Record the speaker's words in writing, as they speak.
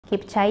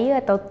Okay, percaya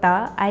atau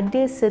tak,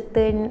 ada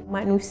certain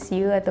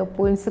manusia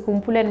ataupun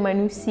sekumpulan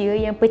manusia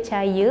yang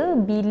percaya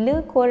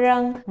bila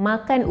korang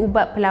makan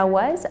ubat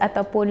pelawas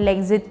ataupun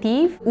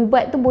laxative,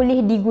 ubat tu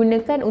boleh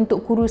digunakan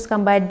untuk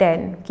kuruskan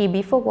badan. Okay,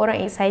 before korang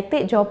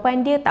excited,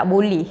 jawapan dia tak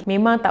boleh.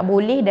 Memang tak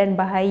boleh dan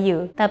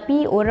bahaya.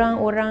 Tapi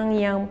orang-orang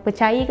yang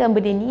percayakan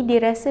benda ni,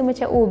 dia rasa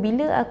macam, oh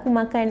bila aku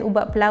makan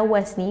ubat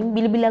pelawas ni,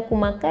 bila-bila aku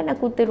makan,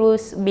 aku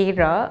terus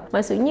berak.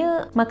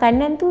 Maksudnya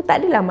makanan tu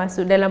tak adalah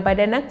masuk dalam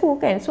badan aku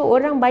kan. So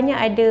orang banyak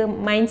ada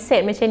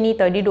mindset macam ni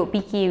tau. Dia duk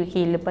fikir,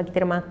 okay, lepas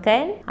kita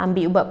makan,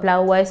 ambil ubat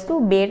pelawas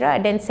tu,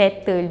 berak dan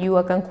settle, you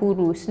akan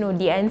kurus. No,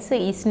 the answer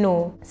is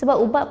no.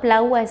 Sebab ubat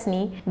pelawas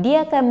ni,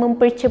 dia akan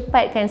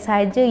mempercepatkan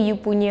sahaja you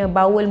punya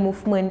bowel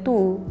movement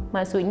tu.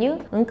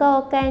 Maksudnya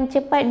engkau akan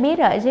cepat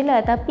berak je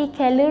lah, tapi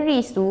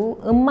calories tu,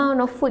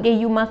 amount of food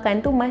yang you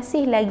makan tu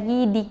masih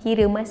lagi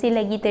dikira, masih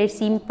lagi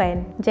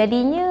tersimpan.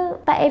 Jadinya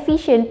tak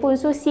efisien pun.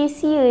 So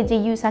sia-sia je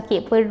you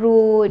sakit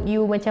perut,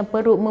 you macam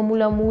perut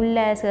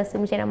memulas-mulas, rasa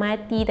macam nak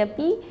mati,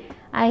 tapi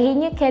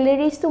akhirnya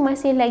calories tu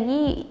masih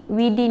lagi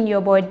within your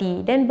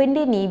body. Dan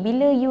benda ni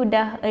bila you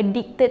dah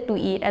addicted to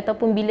it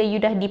ataupun bila you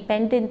dah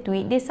dependent to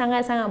it, dia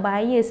sangat-sangat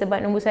bahaya.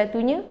 Sebab nombor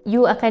satunya,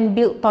 you akan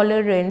build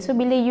tolerance. So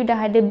bila you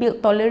dah ada build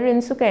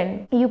tolerance tu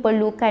kan, you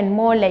perlukan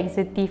more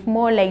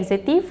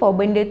laxative for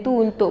benda tu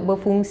untuk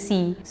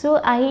berfungsi. So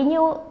akhirnya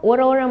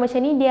orang-orang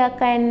macam ni, dia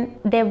akan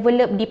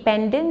develop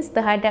dependence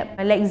terhadap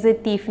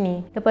laxative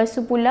ni. Lepas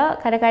tu pula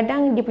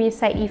kadang-kadang dia punya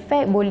side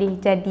effect boleh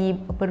jadi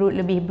perut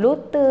lebih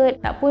bloated.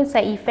 Tak pun side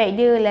effect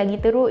dia lagi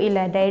teruk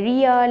ialah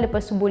diarrhea,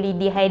 lepas tu boleh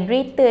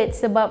dehydrated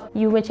sebab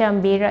you macam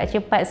berak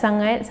cepat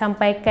sangat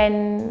sampaikan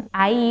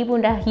air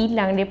pun dah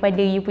hilang daripada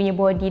you punya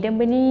body.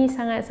 Dan benda ni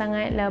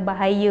sangat-sangatlah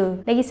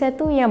bahaya. Lagi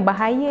satu yang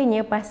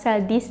bahayanya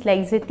pasal this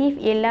laxative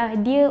ialah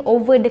dia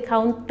over the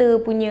counter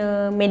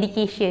punya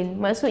medication.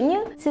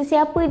 Maksudnya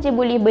sesiapa je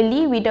boleh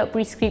beli without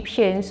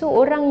prescription. So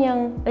orang yang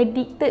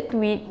addicted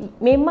to it,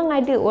 memang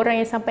ada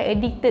orang yang sampai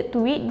addicted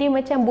to it, dia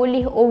macam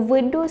boleh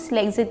overdose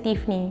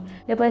laxative ni.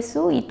 Lepas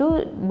tu itu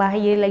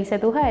bahaya lagi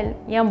satu hal.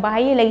 Yang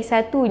bahaya lagi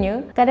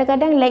satunya,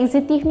 kadang-kadang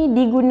laxative ni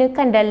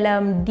digunakan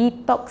dalam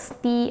detox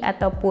tea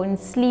ataupun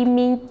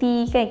slimming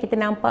tea kan. Kita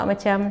nampak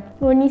macam,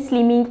 oh ni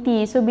slimming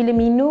tea, so bila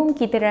minum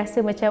kita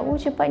rasa macam, oh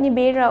cepatnya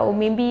berak, oh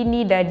maybe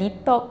ni dah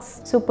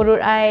detox, so perut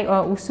I,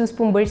 usus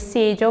pun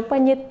bersih.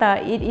 Jawapannya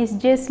tak, it is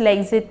just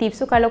laxative.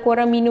 So kalau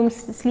korang minum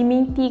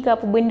slimming tea ke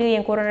apa benda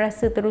yang korang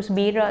rasa terus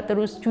berak,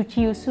 terus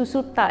cuci usus,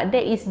 so tak,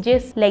 that is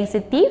just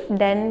laxative.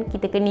 Dan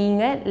kita kena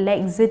ingat,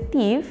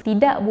 laxative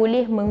tidak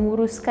boleh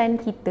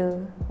menguruskan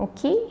kita.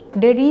 Okay?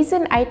 The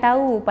reason I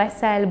tahu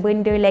pasal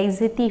benda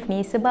laxative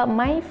ni sebab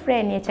my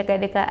friend yang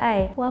cakap dekat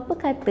I, oh apa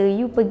kata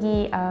you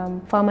pergi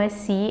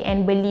farmasi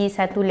and beli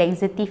satu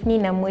laxative ni,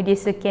 nama dia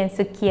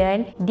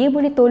sekian-sekian, dia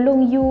boleh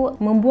tolong you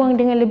membuang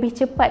dengan lebih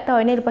cepat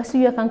tau, and then lepas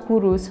tu you akan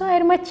kurus. So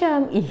I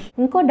macam,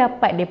 engkau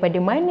dapat daripada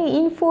mana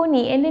info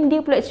ni? And then dia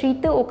pula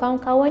cerita, oh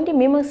kawan-kawan dia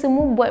memang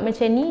semua buat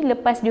macam ni.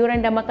 Lepas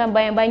diorang dah makan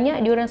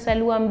banyak-banyak, diorang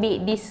selalu ambil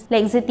this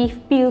laxative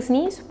pills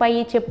ni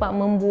supaya cepat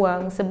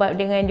membuang. Sebab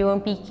dengan diorang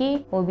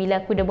fikir, oh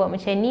bila aku dah buat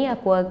macam ni,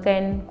 aku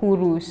akan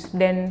kurus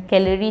dan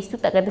calories tu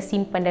tak akan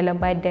tersimpan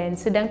dalam badan.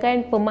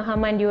 Sedangkan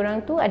pemahaman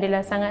diorang tu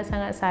adalah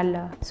sangat-sangat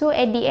salah. So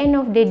at the end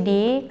of the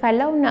day,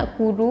 kalau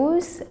nak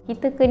kurus,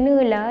 kita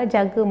kenalah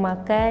jaga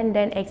makan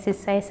dan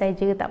exercise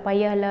saja. Tak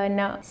payahlah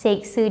nak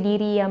seksa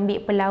diri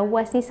ambil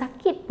pelawas ni,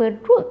 sakit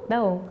perut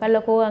tau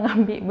kalau korang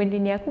ambil benda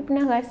ni. Aku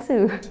pernah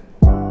rasa.